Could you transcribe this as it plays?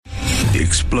The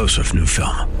explosive new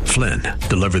film, Flynn,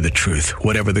 deliver the truth,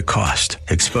 whatever the cost,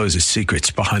 exposes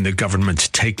secrets behind the government's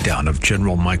takedown of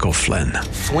General Michael Flynn.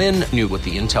 Flynn knew what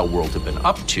the intel world had been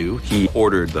up to. He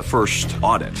ordered the first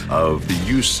audit of the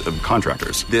use of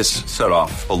contractors. This set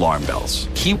off alarm bells.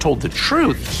 He told the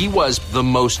truth. He was the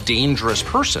most dangerous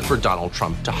person for Donald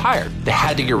Trump to hire. They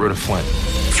had to get rid of Flynn.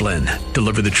 Flynn,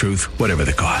 deliver the truth, whatever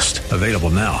the cost. Available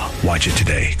now. Watch it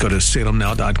today. Go to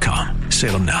salemnow.com.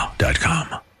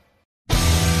 salemnow.com.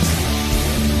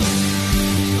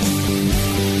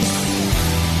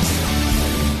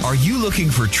 Are you looking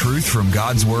for truth from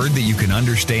God's Word that you can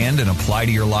understand and apply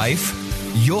to your life?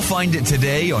 You'll find it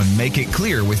today on Make It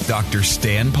Clear with Dr.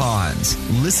 Stan Pons.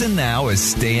 Listen now as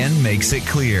Stan makes it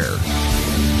clear.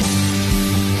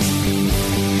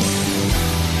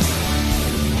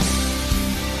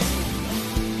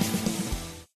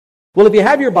 Well, if you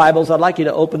have your Bibles, I'd like you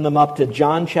to open them up to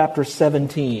John chapter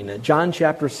 17. John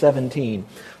chapter 17.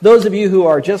 Those of you who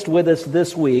are just with us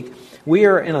this week, we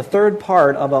are in a third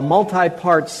part of a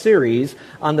multi-part series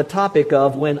on the topic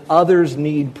of when others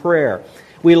need prayer.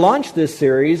 We launched this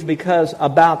series because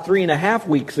about 3.5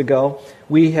 weeks ago,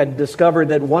 we had discovered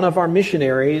that one of our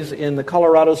missionaries in the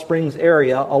Colorado Springs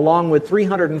area, along with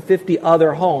 350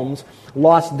 other homes,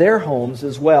 lost their homes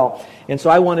as well. And so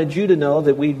I wanted you to know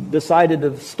that we decided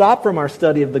to stop from our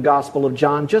study of the Gospel of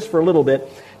John just for a little bit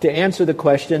to answer the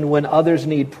question, when others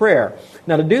need prayer.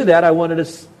 Now, to do that, I wanted to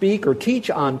speak or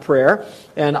teach on prayer.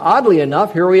 And oddly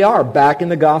enough, here we are back in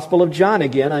the Gospel of John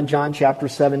again on John chapter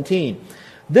 17.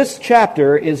 This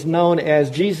chapter is known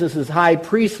as Jesus' high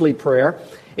priestly prayer,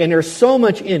 and there's so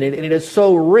much in it, and it is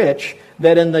so rich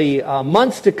that in the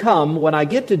months to come, when I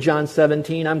get to John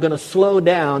 17, I'm going to slow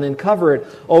down and cover it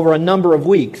over a number of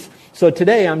weeks. So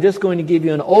today, I'm just going to give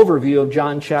you an overview of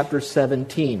John chapter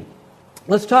 17.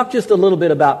 Let's talk just a little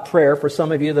bit about prayer for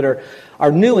some of you that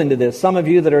are new into this. Some of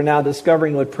you that are now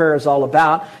discovering what prayer is all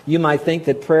about, you might think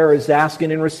that prayer is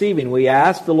asking and receiving. We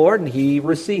ask the Lord and He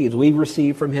receives. We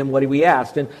receive from Him what we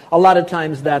asked. And a lot of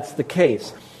times that's the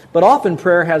case. But often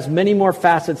prayer has many more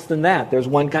facets than that. There's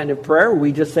one kind of prayer where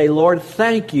we just say, Lord,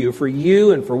 thank you for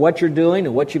you and for what you're doing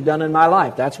and what you've done in my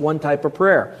life. That's one type of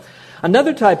prayer.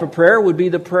 Another type of prayer would be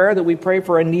the prayer that we pray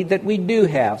for a need that we do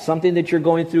have, something that you're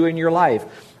going through in your life.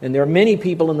 And there are many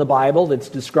people in the Bible that's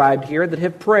described here that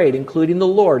have prayed, including the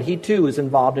Lord. He too is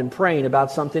involved in praying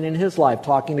about something in his life,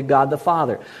 talking to God the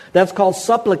Father. That's called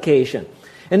supplication.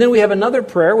 And then we have another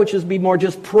prayer, which is be more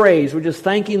just praise. We're just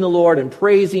thanking the Lord and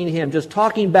praising Him, just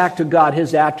talking back to God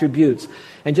His attributes,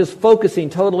 and just focusing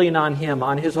totally on Him,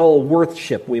 on His whole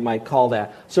worship, we might call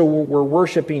that. So we're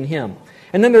worshiping Him.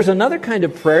 And then there's another kind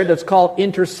of prayer that's called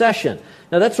intercession.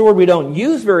 Now that's a word we don't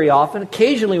use very often.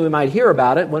 Occasionally we might hear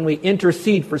about it when we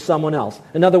intercede for someone else.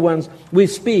 In other words, we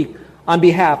speak on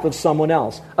behalf of someone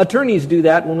else. Attorneys do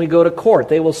that when we go to court.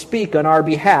 They will speak on our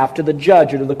behalf to the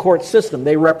judge or to the court system.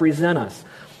 They represent us.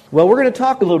 Well, we're going to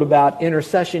talk a little about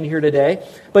intercession here today.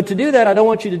 But to do that, I don't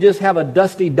want you to just have a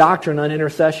dusty doctrine on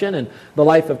intercession and the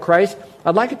life of Christ.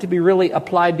 I'd like it to be really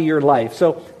applied to your life.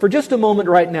 So for just a moment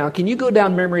right now, can you go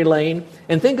down memory lane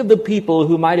and think of the people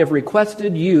who might have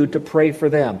requested you to pray for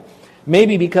them?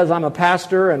 Maybe because I'm a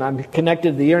pastor and I'm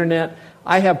connected to the internet,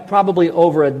 I have probably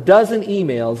over a dozen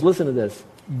emails, listen to this,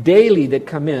 daily that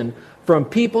come in from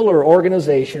people or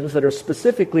organizations that are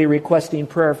specifically requesting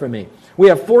prayer for me. We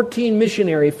have 14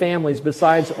 missionary families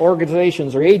besides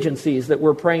organizations or agencies that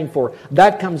we're praying for.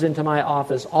 That comes into my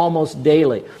office almost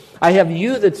daily. I have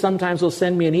you that sometimes will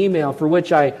send me an email for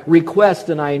which I request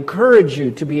and I encourage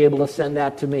you to be able to send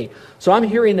that to me. So I'm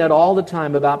hearing that all the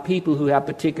time about people who have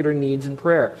particular needs in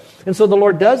prayer. And so the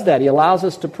Lord does that. He allows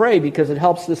us to pray because it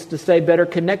helps us to stay better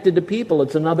connected to people.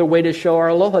 It's another way to show our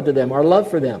aloha to them, our love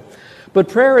for them. But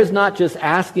prayer is not just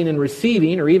asking and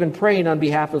receiving or even praying on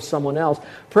behalf of someone else.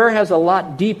 Prayer has a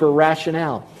lot deeper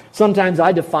rationale. Sometimes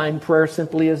I define prayer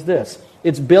simply as this.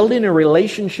 It's building a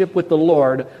relationship with the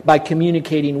Lord by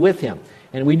communicating with Him.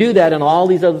 And we do that and all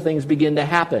these other things begin to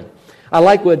happen. I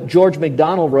like what George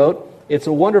MacDonald wrote. It's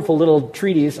a wonderful little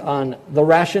treatise on the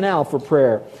rationale for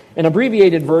prayer. An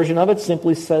abbreviated version of it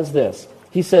simply says this.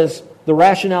 He says, the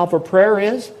rationale for prayer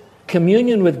is,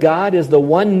 communion with God is the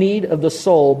one need of the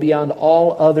soul beyond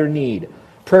all other need.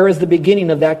 Prayer is the beginning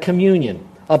of that communion,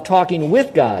 of talking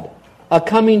with God, a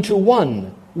coming to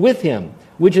one with Him,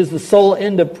 which is the sole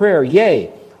end of prayer,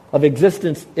 yea, of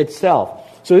existence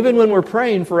itself. So even when we're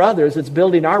praying for others, it's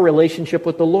building our relationship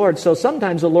with the Lord. So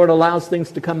sometimes the Lord allows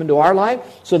things to come into our life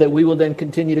so that we will then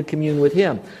continue to commune with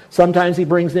Him. Sometimes He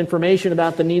brings information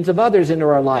about the needs of others into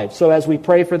our life. So as we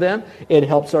pray for them, it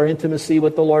helps our intimacy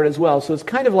with the Lord as well. So it's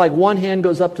kind of like one hand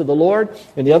goes up to the Lord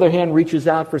and the other hand reaches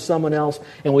out for someone else,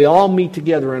 and we all meet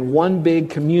together in one big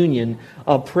communion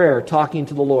of prayer, talking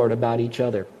to the Lord about each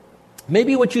other.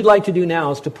 Maybe what you'd like to do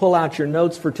now is to pull out your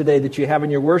notes for today that you have in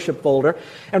your worship folder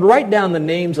and write down the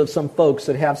names of some folks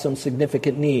that have some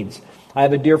significant needs. I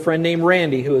have a dear friend named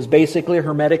Randy who is basically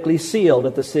hermetically sealed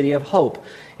at the City of Hope.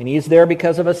 And he's there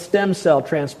because of a stem cell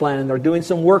transplant, and they're doing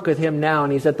some work with him now,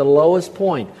 and he's at the lowest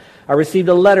point. I received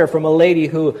a letter from a lady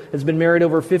who has been married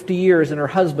over 50 years, and her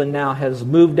husband now has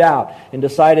moved out and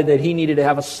decided that he needed to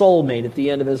have a soulmate at the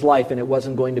end of his life, and it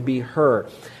wasn't going to be her.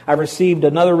 I received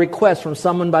another request from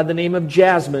someone by the name of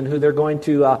Jasmine, who they're going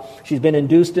to, she's been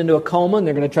induced into a coma, and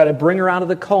they're going to try to bring her out of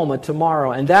the coma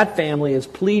tomorrow. And that family is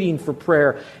pleading for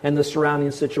prayer and the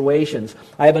surrounding situations.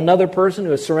 I have another person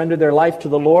who has surrendered their life to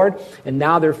the Lord, and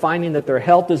now they're finding that their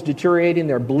health is deteriorating,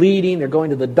 they're bleeding, they're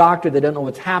going to the doctor, they don't know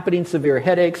what's happening, severe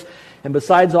headaches. And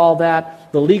besides all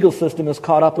that, the legal system has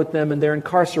caught up with them, and they're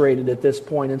incarcerated at this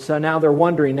point. And so now they're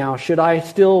wondering, now, should I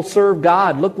still serve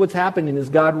God? Look what's happening. Is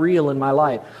God real in my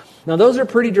life? Now, those are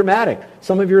pretty dramatic.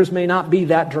 Some of yours may not be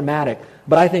that dramatic.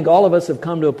 But I think all of us have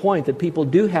come to a point that people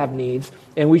do have needs,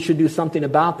 and we should do something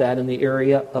about that in the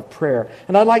area of prayer.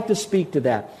 And I'd like to speak to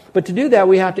that. But to do that,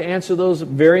 we have to answer those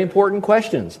very important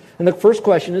questions. And the first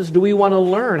question is, do we want to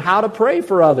learn how to pray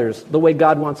for others the way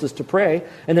God wants us to pray?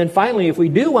 And then finally, if we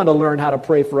do want to learn how to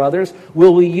pray for others,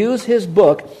 will we use His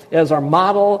book as our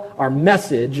model, our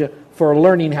message for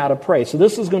learning how to pray? So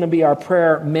this is going to be our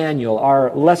prayer manual,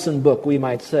 our lesson book, we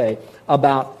might say,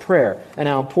 about prayer and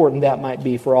how important that might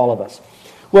be for all of us.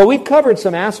 Well, we've covered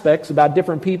some aspects about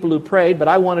different people who prayed, but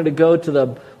I wanted to go to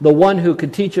the one who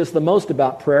could teach us the most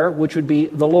about prayer, which would be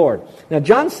the Lord. Now,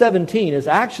 John 17 is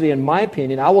actually, in my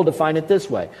opinion, I will define it this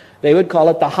way. They would call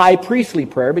it the high priestly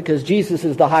prayer because Jesus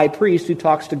is the high priest who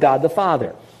talks to God the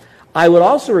Father. I would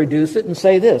also reduce it and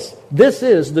say this. This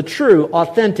is the true,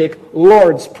 authentic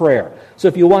Lord's Prayer. So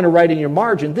if you want to write in your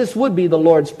margin, this would be the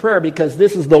Lord's Prayer because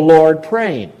this is the Lord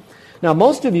praying. Now,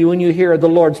 most of you, when you hear the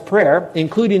Lord's Prayer,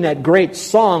 including that great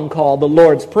song called the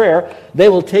Lord's Prayer, they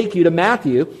will take you to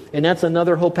Matthew, and that's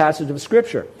another whole passage of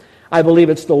Scripture. I believe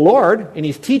it's the Lord, and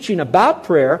He's teaching about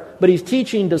prayer, but He's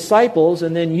teaching disciples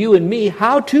and then you and me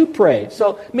how to pray.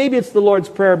 So maybe it's the Lord's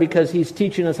Prayer because He's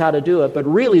teaching us how to do it, but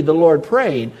really the Lord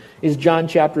praying is John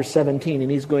chapter 17, and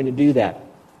He's going to do that.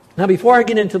 Now, before I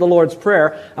get into the Lord's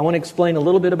Prayer, I want to explain a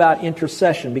little bit about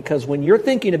intercession, because when you're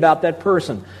thinking about that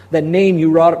person, that name you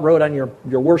wrote on your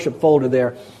worship folder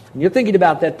there, and you're thinking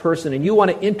about that person and you want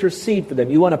to intercede for them,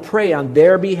 you want to pray on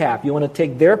their behalf, you want to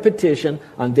take their petition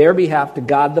on their behalf to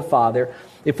God the Father,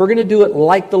 if we're going to do it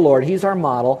like the Lord, He's our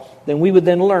model, then we would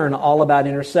then learn all about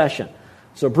intercession.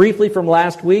 So briefly from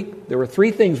last week, there were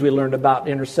 3 things we learned about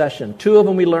intercession. 2 of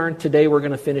them we learned. Today we're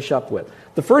going to finish up with.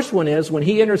 The first one is when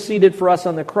He interceded for us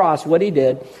on the cross, what He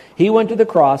did, He went to the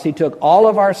cross, He took all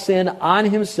of our sin on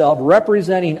Himself,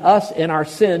 representing us and our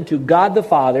sin to God the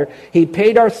Father. He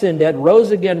paid our sin debt,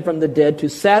 rose again from the dead to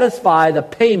satisfy the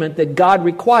payment that God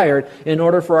required in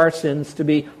order for our sins to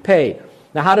be paid.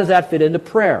 Now, how does that fit into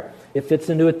prayer? It fits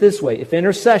into it this way. If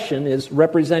intercession is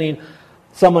representing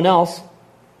someone else,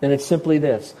 then it's simply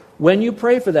this. When you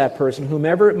pray for that person,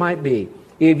 whomever it might be,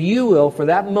 if you will, for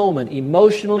that moment,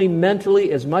 emotionally,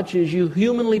 mentally, as much as you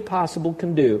humanly possible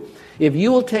can do, if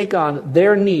you will take on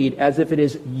their need as if it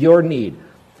is your need,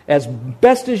 as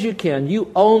best as you can,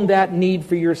 you own that need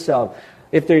for yourself.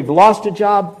 If they've lost a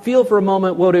job, feel for a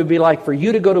moment what it would be like for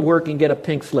you to go to work and get a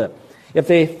pink slip. If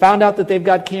they found out that they've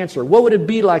got cancer, what would it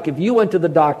be like if you went to the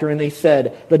doctor and they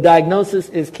said, the diagnosis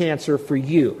is cancer for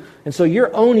you? And so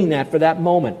you're owning that for that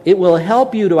moment. It will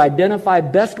help you to identify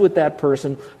best with that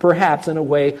person, perhaps in a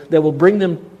way that will bring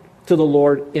them to the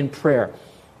Lord in prayer.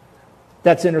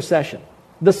 That's intercession.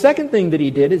 The second thing that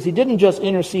He did is He didn't just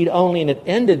intercede only and it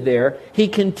ended there. He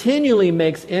continually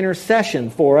makes intercession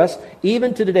for us,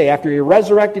 even to today. After He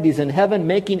resurrected, He's in heaven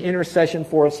making intercession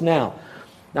for us now.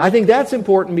 Now, I think that's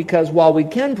important because while we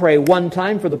can pray one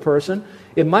time for the person,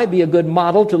 it might be a good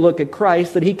model to look at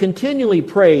Christ that He continually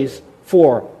prays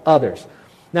for others.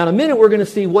 Now, in a minute, we're going to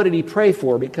see what did He pray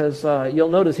for, because you'll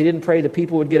notice He didn't pray that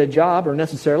people would get a job or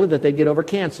necessarily that they'd get over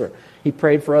cancer. He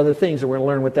prayed for other things, and we're going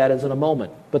to learn what that is in a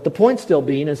moment. But the point still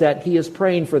being is that He is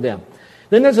praying for them.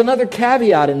 Then there's another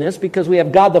caveat in this, because we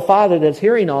have God the Father that's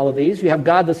hearing all of these. We have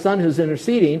God the Son who's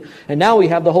interceding, and now we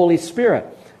have the Holy Spirit.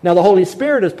 Now, the Holy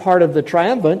Spirit is part of the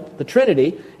triumvirate, the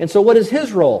Trinity, and so what is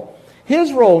His role?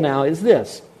 His role now is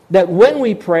this, that when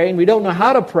we pray and we don't know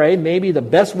how to pray, maybe the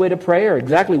best way to pray or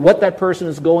exactly what that person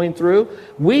is going through,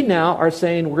 we now are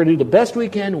saying we're going to do the best we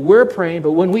can, we're praying,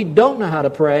 but when we don't know how to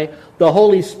pray, the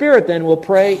Holy Spirit then will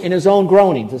pray in His own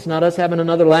groanings. It's not us having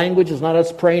another language, it's not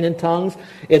us praying in tongues,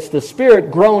 it's the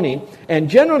Spirit groaning, and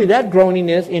generally that groaning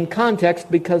is in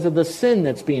context because of the sin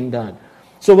that's being done.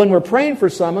 So when we're praying for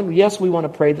someone, yes, we want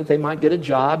to pray that they might get a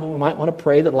job, and we might want to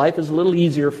pray that life is a little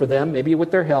easier for them, maybe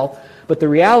with their health. But the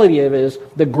reality of it is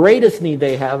the greatest need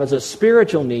they have is a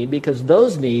spiritual need, because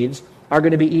those needs are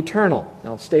going to be eternal.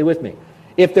 Now, stay with me.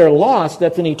 If they're lost,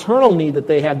 that's an eternal need that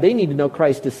they have. They need to know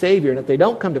Christ as Savior. And if they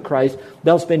don't come to Christ,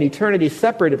 they'll spend eternity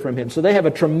separated from Him. So they have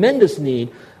a tremendous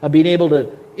need of being able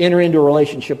to enter into a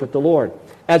relationship with the Lord.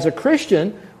 As a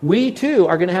Christian, we too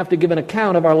are going to have to give an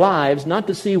account of our lives, not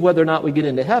to see whether or not we get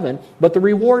into heaven, but the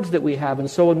rewards that we have. And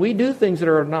so when we do things that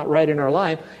are not right in our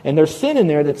life, and there's sin in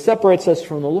there that separates us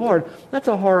from the Lord, that's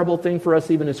a horrible thing for us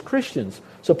even as Christians.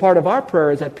 So part of our prayer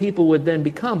is that people would then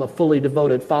become a fully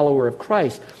devoted follower of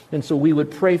Christ. And so we would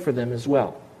pray for them as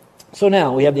well. So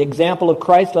now we have the example of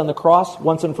Christ on the cross,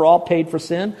 once and for all, paid for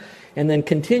sin. And then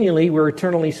continually, we're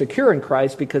eternally secure in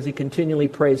Christ because He continually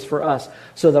prays for us.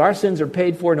 So that our sins are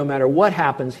paid for no matter what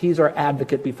happens. He's our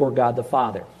advocate before God the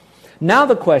Father. Now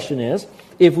the question is,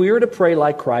 if we were to pray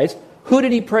like Christ, who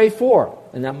did He pray for?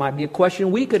 And that might be a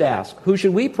question we could ask. Who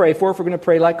should we pray for if we're going to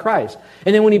pray like Christ?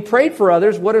 And then when He prayed for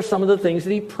others, what are some of the things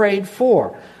that He prayed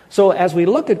for? So as we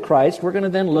look at Christ, we're going to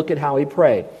then look at how He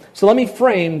prayed. So let me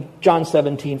frame John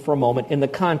 17 for a moment in the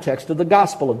context of the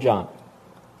Gospel of John.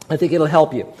 I think it'll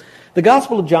help you. The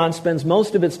Gospel of John spends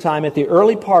most of its time at the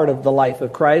early part of the life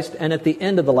of Christ and at the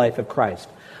end of the life of Christ.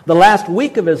 The last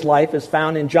week of His life is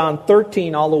found in John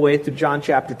 13 all the way through John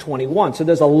chapter 21. So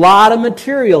there's a lot of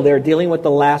material there dealing with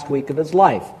the last week of His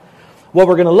life. What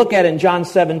we're going to look at in John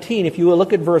 17, if you will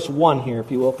look at verse 1 here, if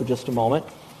you will, for just a moment.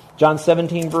 John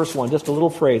 17, verse 1, just a little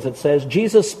phrase. It says,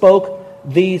 Jesus spoke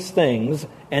these things,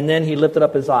 and then He lifted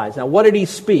up His eyes. Now, what did He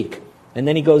speak? And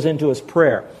then He goes into His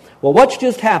prayer. Well, what's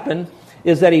just happened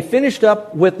is that He finished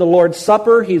up with the Lord's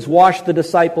Supper. He's washed the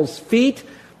disciples' feet.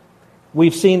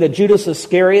 We've seen that Judas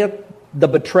Iscariot, the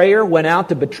betrayer, went out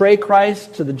to betray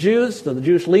Christ to the Jews, to the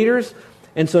Jewish leaders.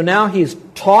 And so now He's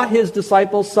taught His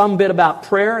disciples some bit about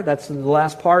prayer. That's in the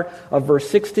last part of verse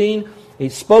 16. He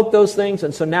spoke those things,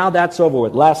 and so now that's over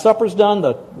with. Last Supper's done.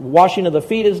 The washing of the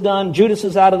feet is done. Judas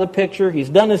is out of the picture. He's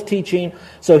done His teaching.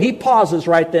 So He pauses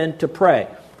right then to pray.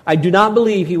 I do not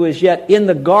believe He was yet in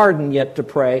the garden yet to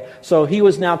pray. So He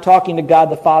was now talking to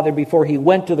God the Father before He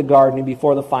went to the garden and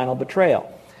before the final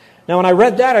betrayal. Now when I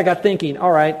read that, I got thinking,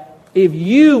 all right, if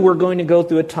you were going to go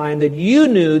through a time that you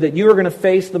knew that you were going to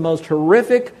face the most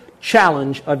horrific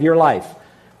challenge of your life,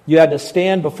 you had to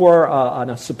stand before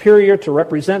a superior to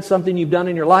represent something you've done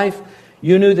in your life.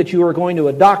 You knew that you were going to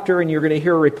a doctor and you're going to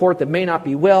hear a report that may not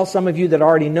be well. Some of you that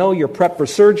already know you're prepped for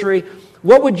surgery.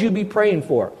 What would you be praying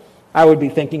for? I would be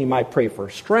thinking He might pray for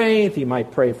strength, He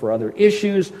might pray for other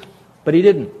issues, but He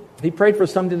didn't. He prayed for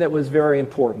something that was very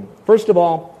important. First of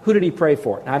all, who did He pray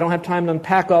for? Now, I don't have time to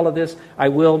unpack all of this. I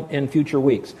will in future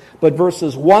weeks. But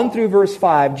verses 1 through verse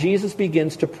 5, Jesus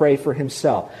begins to pray for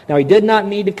Himself. Now, He did not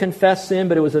need to confess sin,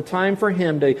 but it was a time for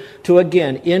Him to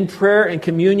again, in prayer and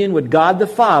communion with God the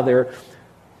Father,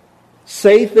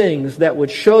 say things that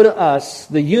would show to us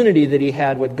the unity that He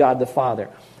had with God the Father.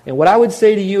 And what I would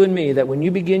say to you and me, that when you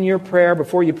begin your prayer,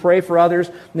 before you pray for others,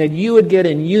 that you would get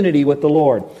in unity with the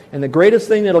Lord. And the greatest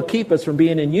thing that will keep us from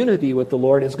being in unity with the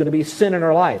Lord is going to be sin in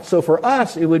our life. So for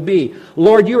us, it would be,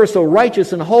 Lord, you are so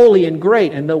righteous and holy and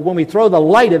great. And when we throw the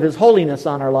light of His holiness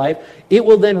on our life, it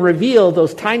will then reveal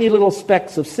those tiny little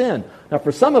specks of sin. Now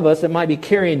for some of us, it might be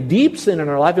carrying deep sin in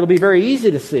our life. It'll be very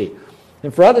easy to see.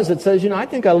 And for others, it says, I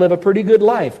think I live a pretty good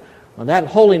life. Well, that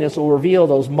holiness will reveal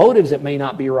those motives that may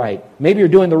not be right. Maybe you're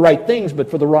doing the right things,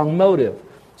 but for the wrong motive.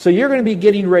 So you're going to be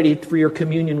getting ready for your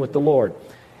communion with the Lord.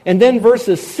 And then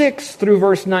verses 6 through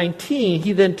verse 19,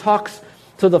 He then talks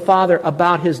to the Father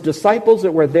about His disciples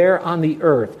that were there on the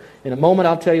earth. In a moment,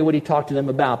 I'll tell you what He talked to them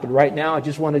about. But right now, I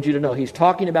just wanted you to know He's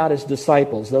talking about His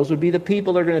disciples. Those would be the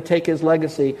people that are going to take His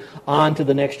legacy on to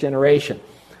the next generation.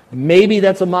 Maybe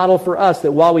that's a model for us,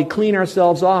 that while we clean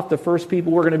ourselves off, the first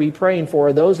people we're going to be praying for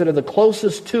are those that are the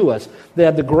closest to us, that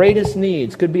have the greatest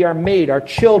needs. Could be our maid, our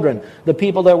children, the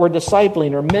people that we're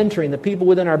discipling or mentoring, the people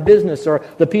within our business, or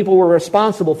the people we're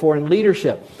responsible for in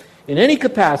leadership. In any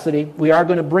capacity, we are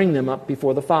going to bring them up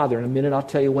before the Father. In a minute, I'll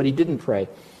tell you what He didn't pray.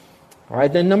 All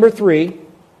right, then number 3,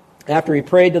 after He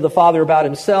prayed to the Father about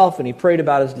Himself and He prayed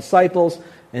about His disciples,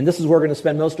 and this is where we're going to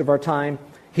spend most of our time,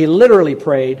 He literally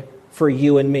prayed for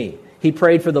you and me. He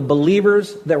prayed for the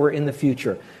believers that were in the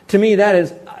future. To me,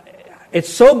 it's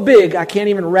so big, I can't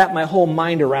even wrap my whole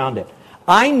mind around it.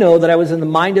 I know that I was in the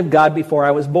mind of God before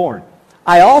I was born.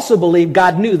 I also believe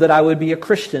God knew that I would be a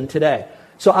Christian today.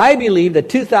 So I believe that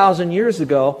 2,000 years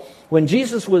ago, when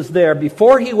Jesus was there,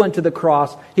 before he went to the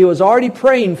cross, he was already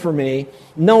praying for me,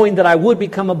 knowing that I would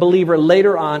become a believer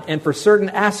later on and for certain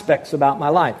aspects about my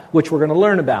life, which we're going to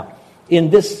learn about in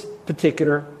this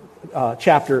particular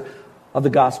chapter of the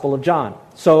Gospel of John.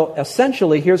 So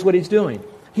essentially, here's what he's doing.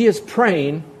 He is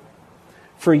praying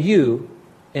for you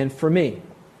and for me.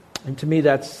 And to me,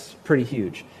 that's pretty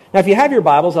huge. Now, if you have your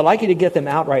Bibles, I'd like you to get them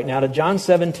out right now to John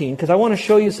 17, because I want to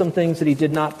show you some things that he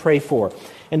did not pray for.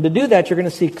 And to do that, you're going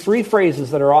to see three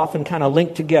phrases that are often kind of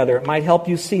linked together. It might help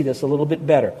you see this a little bit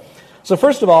better. So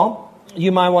first of all,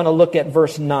 you might want to look at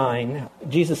verse 9.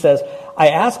 Jesus says, I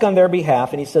ask on their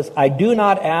behalf, and he says, I do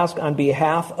not ask on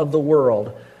behalf of the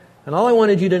world. And all I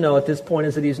wanted you to know at this point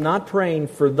is that he's not praying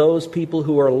for those people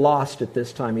who are lost at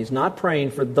this time. He's not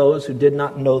praying for those who did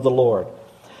not know the Lord.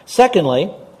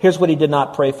 Secondly, here's what he did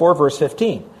not pray for, verse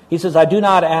 15. He says, I do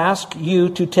not ask you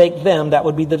to take them, that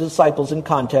would be the disciples in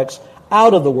context,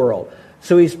 out of the world.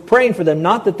 So he's praying for them,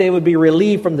 not that they would be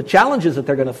relieved from the challenges that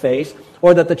they're going to face,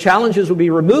 or that the challenges would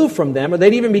be removed from them, or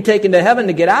they'd even be taken to heaven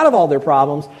to get out of all their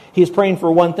problems. He's praying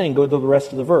for one thing. Go to the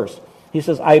rest of the verse. He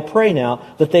says, I pray now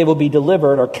that they will be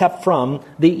delivered or kept from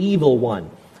the evil one.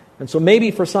 And so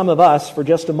maybe for some of us, for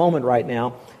just a moment right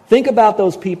now, think about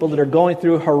those people that are going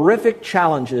through horrific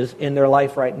challenges in their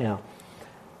life right now.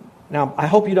 Now, I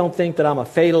hope you don't think that I'm a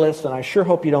fatalist, and I sure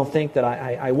hope you don't think that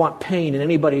I want pain in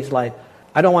anybody's life.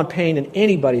 I don't want pain in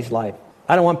anybody's life.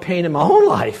 I don't want pain in my own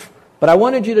life. But I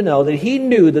wanted you to know that he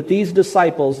knew that these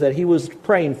disciples that he was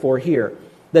praying for here,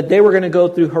 that they were going to go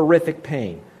through horrific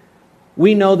pain.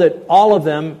 We know that all of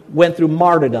them went through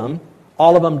martyrdom.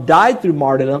 All of them died through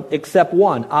martyrdom, except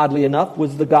one, oddly enough,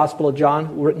 was the Gospel of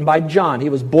John, written by John. He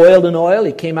was boiled in oil.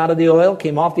 He came out of the oil,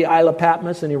 came off the Isle of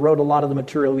Patmos, and he wrote a lot of the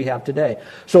material we have today.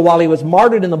 So while he was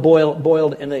martyred in the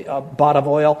boiled in the pot of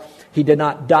oil, he did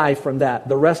not die from that.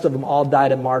 The rest of them all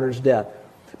died a martyr's death.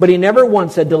 But he never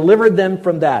once said, delivered them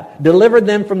from that. Delivered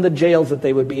them from the jails that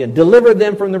they would be in. Delivered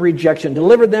them from the rejection.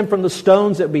 Delivered them from the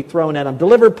stones that would be thrown at them.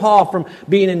 Delivered Paul from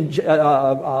being in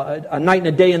a night and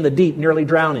a day in the deep, nearly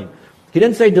drowning. He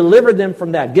didn't say deliver them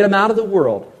from that. Get them out of the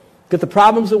world. Get the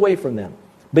problems away from them.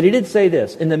 But he did say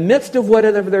this, in the midst of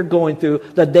whatever they're going through,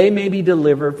 that they may be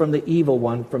delivered from the evil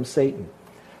one, from Satan.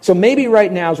 So maybe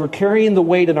right now, as we're carrying the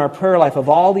weight in our prayer life of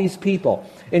all these people,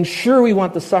 and sure we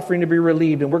want the suffering to be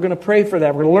relieved, and we're going to pray for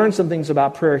that. We're going to learn some things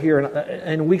about prayer here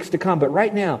in weeks to come. But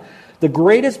right now, the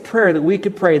greatest prayer that we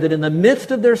could pray, that in the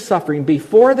midst of their suffering,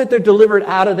 before that they're delivered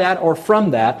out of that or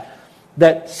from that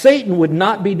Satan would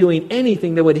not be doing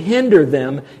anything that would hinder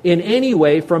them in any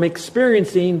way from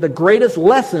experiencing the greatest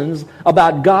lessons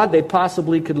about God they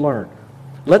possibly could learn.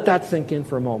 Let that sink in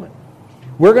for a moment.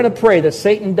 We're going to pray that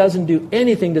Satan doesn't do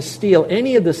anything to steal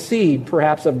any of the seed,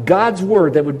 perhaps, of God's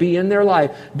Word that would be in their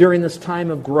life during this time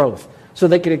of growth, so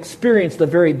they could experience the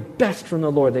very best from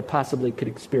the Lord they possibly could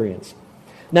experience.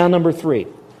 Now, number 3.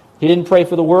 He didn't pray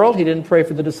for the world. He didn't pray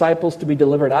for the disciples to be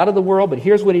delivered out of the world. But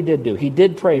here's what he did do. He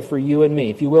did pray for you and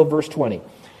me. If you will, verse 20.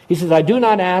 He says, I do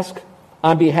not ask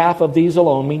on behalf of these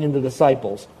alone, meaning the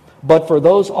disciples, but for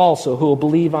those also who will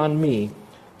believe on me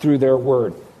through their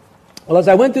word. Well, as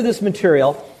I went through this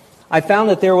material, I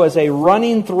found that there was a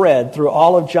running thread through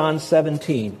all of John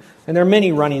 17. And there are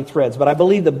many running threads, but I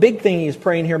believe the big thing he's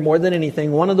praying here more than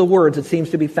anything, one of the words that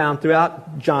seems to be found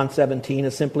throughout John 17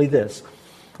 is simply this.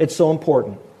 It's so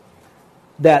important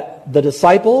that the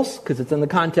disciples, because it's in the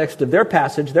context of their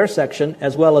passage, their section,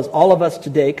 as well as all of us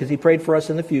today, because he prayed for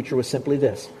us in the future, was simply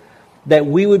this, that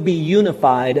we would be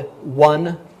unified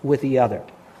one with the other.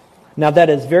 Now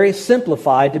that is very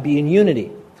simplified to be in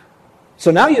unity. So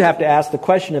now you have to ask the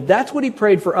question, if that's what he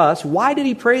prayed for us, why did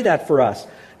he pray that for us?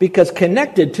 Because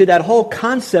connected to that whole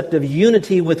concept of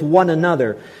unity with one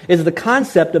another is the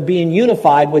concept of being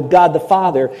unified with God the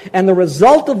Father. And the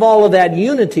result of all of that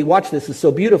unity, watch this, is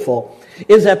so beautiful,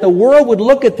 is that the world would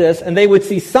look at this and they would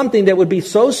see something that would be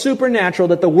so supernatural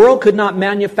that the world could not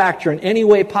manufacture in any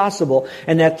way possible.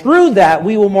 And that through that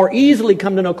we will more easily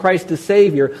come to know Christ as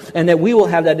Savior, and that we will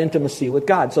have that intimacy with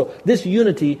God. So this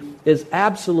unity is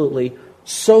absolutely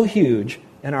so huge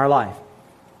in our life.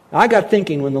 I got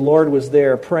thinking when the Lord was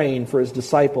there praying for his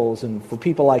disciples and for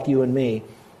people like you and me.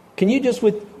 Can you just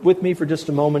with me for just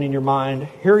a moment in your mind?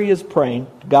 Here he is praying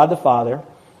to God the Father.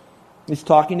 He's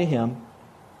talking to him.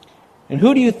 And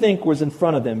who do you think was in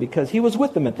front of them? Because he was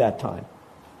with them at that time.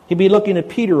 He'd be looking at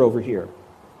Peter over here.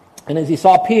 And as he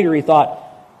saw Peter, he thought,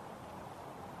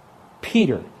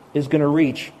 Peter, is going to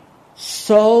reach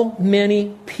so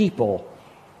many people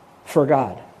for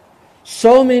God.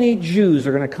 So many Jews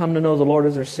are going to come to know the Lord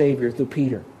as their Savior through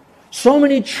Peter. So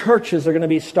many churches are going to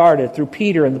be started through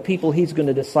Peter and the people he's going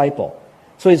to disciple.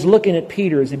 So he's looking at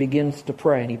Peter as he begins to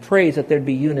pray, and he prays that there'd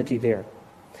be unity there.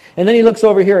 And then he looks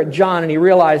over here at John, and he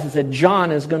realizes that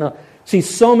John is going to see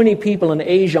so many people in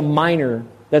Asia Minor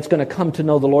that's going to come to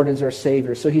know the Lord as their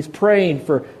Savior. So he's praying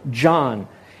for John.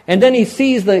 And then he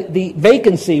sees the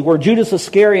vacancy where Judas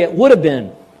Iscariot would have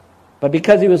been. But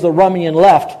because he was the rummy and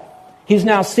left, he's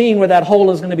now seeing where that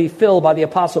hole is going to be filled by the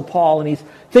Apostle Paul. And he's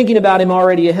thinking about him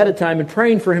already ahead of time and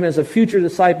praying for him as a future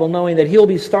disciple, knowing that he'll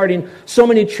be starting so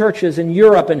many churches in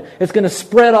Europe and it's going to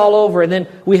spread all over. And then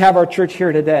we have our church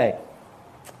here today.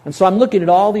 And so I'm looking at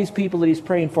all these people that he's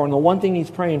praying for. And the one thing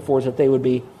he's praying for is that they would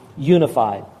be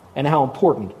unified, and how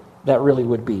important that really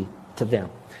would be to them.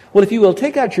 Well, if you will,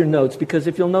 take out your notes, because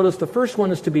if you'll notice, the first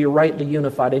one is to be rightly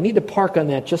unified. I need to park on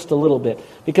that just a little bit,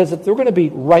 because if we're going to be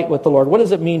right with the Lord, what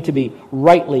does it mean to be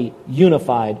rightly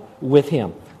unified with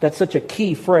Him? That's such a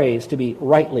key phrase, to be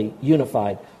rightly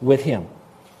unified with Him.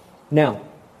 Now,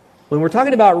 when we're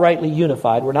talking about rightly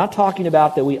unified, we're not talking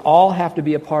about that we all have to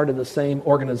be a part of the same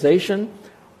organization,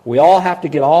 we all have to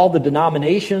get all the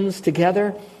denominations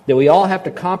together, that we all have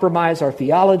to compromise our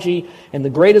theology, and the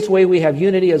greatest way we have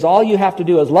unity is all you have to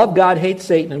do is love God, hate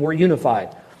Satan, and we're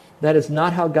unified. That is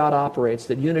not how God operates.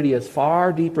 That unity is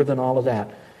far deeper than all of that.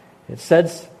 It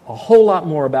says a whole lot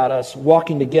more about us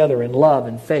walking together in love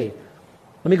and faith.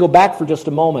 Let me go back for just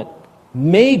a moment.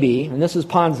 Maybe, and this is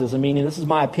Ponsism, meaning this is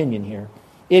my opinion here,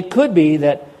 it could be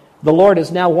that the Lord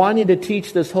is now wanting to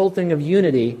teach this whole thing of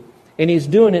unity, and He's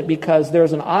doing it because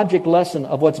there's an object lesson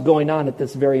of what's going on at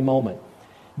this very moment.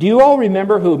 Do you all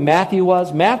remember who Matthew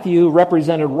was? Matthew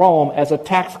represented Rome as a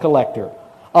tax collector.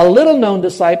 A little-known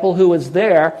disciple who was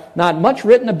there, not much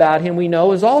written about him, we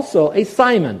know, is also a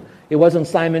Simon. It wasn't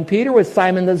Simon Peter, it was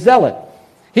Simon the Zealot.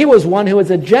 He was one who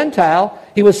was a Gentile.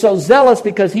 He was so zealous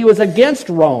because he was against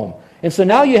Rome. And so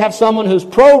now you have someone who's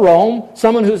pro-Rome,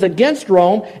 someone who's against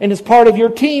Rome, and is part of your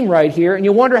team right here, and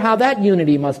you wonder how that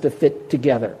unity must have fit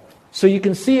together. So you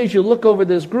can see as you look over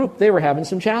this group, they were having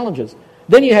some challenges.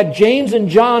 Then you had James and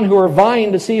John who were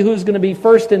vying to see who's going to be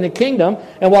first in the kingdom.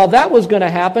 And while that was going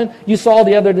to happen, you saw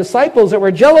the other disciples that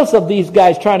were jealous of these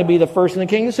guys trying to be the first in the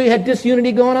kingdom. So you had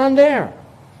disunity going on there.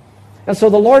 And so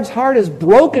the Lord's heart is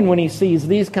broken when He sees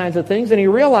these kinds of things. And He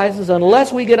realizes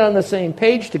unless we get on the same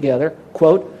page together,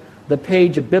 quote, the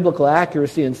page of biblical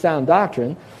accuracy and sound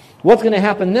doctrine, what's going to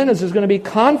happen then is there's going to be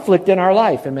conflict in our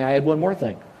life. And may I add one more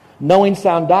thing? Knowing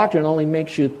sound doctrine only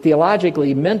makes you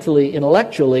theologically, mentally,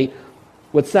 intellectually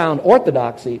with sound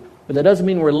orthodoxy, but that doesn't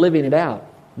mean we're living it out.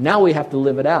 Now we have to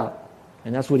live it out.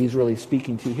 And that's what he's really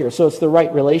speaking to here. So it's the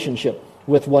right relationship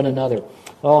with one another.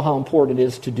 Oh, how important it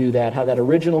is to do that, how that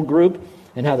original group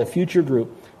and how the future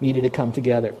group needed to come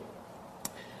together.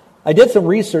 I did some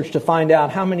research to find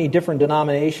out how many different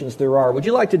denominations there are. Would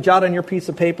you like to jot on your piece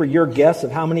of paper your guess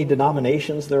of how many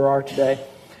denominations there are today?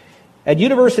 At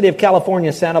University of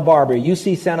California, Santa Barbara,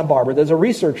 UC Santa Barbara, there's a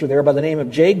researcher there by the name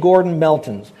of J. Gordon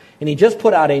Meltons, and he just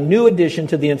put out a new edition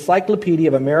to the Encyclopedia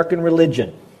of American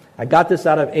Religion. I got this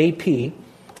out of AP,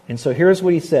 and so here's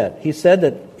what he said. He said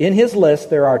that in his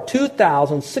list there are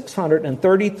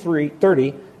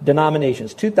 2,630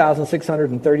 denominations,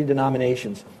 2,630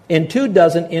 denominations, and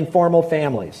 24 informal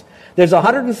families. There's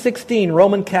 116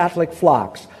 Roman Catholic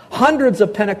flocks, hundreds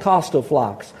of Pentecostal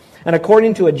flocks. And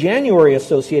according to a January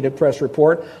Associated Press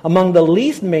report, among the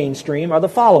least mainstream are the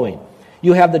following.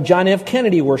 You have the John F.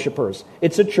 Kennedy worshipers.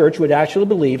 It's a church which actually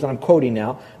believes, and I'm quoting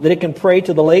now, that it can pray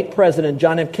to the late President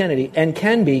John F. Kennedy and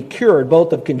can be cured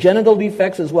both of congenital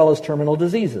defects as well as terminal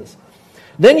diseases.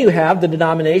 Then you have the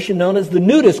denomination known as the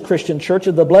Nudist Christian Church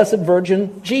of the Blessed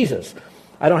Virgin Jesus.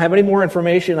 I don't have any more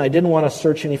information. I didn't want to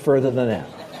search any further than that.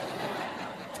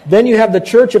 Then you have the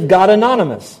Church of God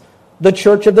Anonymous, the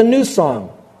Church of the New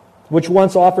Song, which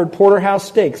once offered porterhouse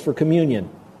steaks for communion.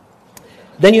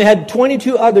 Then you had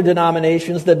 22 other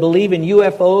denominations that believe in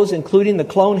UFOs, including the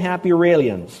Clone Happy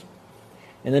Raelians.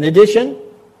 And in addition,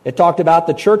 it talked about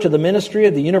the Church of the Ministry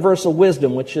of the Universal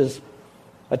Wisdom, which is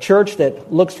a church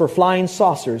that looks for flying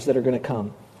saucers that are going to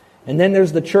come. And then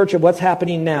there's the Church of What's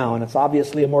Happening Now, and it's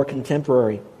obviously a more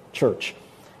contemporary church.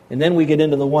 And then we get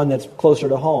into the one that's closer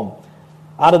to home.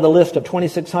 Out of the list of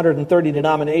 2,630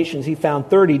 denominations, he found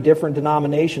 30 different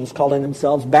denominations calling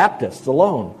themselves Baptists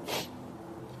alone.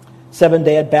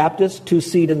 Seventh-day Adventist,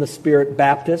 Two-Seed in the Spirit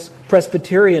Baptist,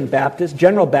 Presbyterian Baptist,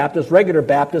 General Baptist, Regular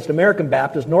Baptist, American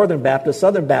Baptist, Northern Baptist,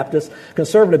 Southern Baptist,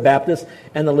 Conservative Baptist,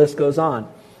 and the list goes on.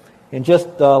 And just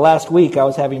last week, I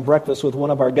was having breakfast with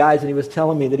one of our guys, and he was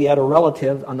telling me that he had a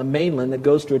relative on the mainland that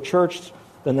goes to a church,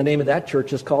 and the name of that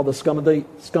church is called the Scum of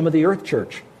the Earth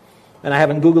Church. And I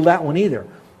haven't Googled that one either.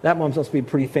 That one must be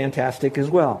pretty fantastic as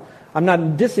well. I'm not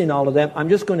dissing all of them. I'm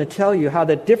just going to tell you how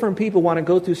that different people want to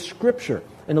go through Scripture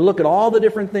and to look at all the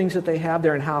different things that they have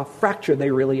there and how fractured they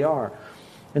really are.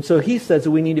 And so he says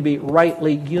that we need to be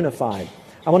rightly unified.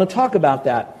 I want to talk about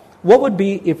that. What would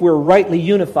be, if we're rightly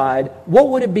unified, what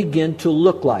would it begin to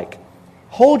look like?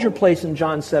 Hold your place in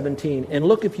John 17 and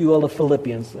look, if you will, at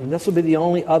Philippians. And this will be the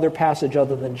only other passage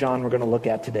other than John we're going to look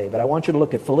at today. But I want you to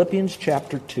look at Philippians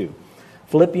chapter 2.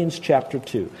 Philippians chapter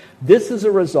 2. This is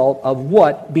a result of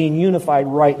what being unified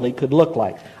rightly could look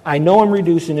like. I know I'm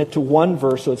reducing it to one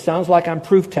verse, so it sounds like I'm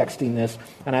proof texting this,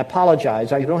 and I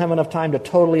apologize. I don't have enough time to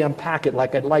totally unpack it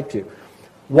like I'd like to.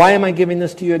 Why am I giving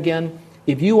this to you again?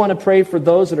 If you want to pray for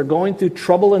those that are going through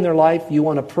trouble in their life, you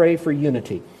want to pray for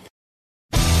unity.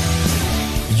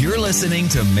 You're listening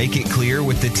to Make It Clear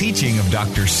with the teaching of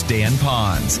Dr. Stan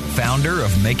Pons, founder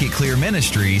of Make It Clear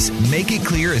Ministries. Make It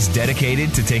Clear is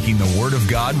dedicated to taking the Word of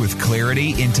God with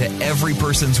clarity into every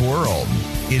person's world.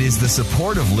 It is the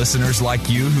support of listeners like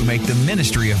you who make the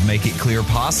ministry of Make It Clear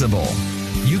possible.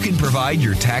 You can provide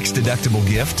your tax-deductible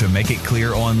gift to Make It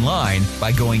Clear online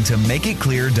by going to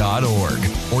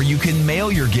makeitclear.org, or you can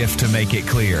mail your gift to Make It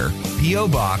Clear, P.O.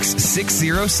 Box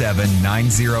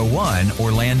 607901,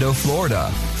 Orlando, Florida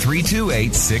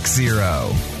 32860.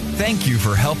 Thank you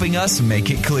for helping us make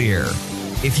it clear.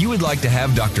 If you would like to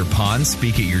have Dr. Pons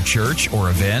speak at your church or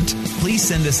event, please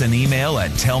send us an email at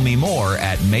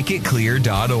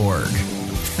tellmemore@makeitclear.org.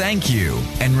 Thank you,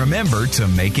 and remember to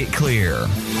make it clear.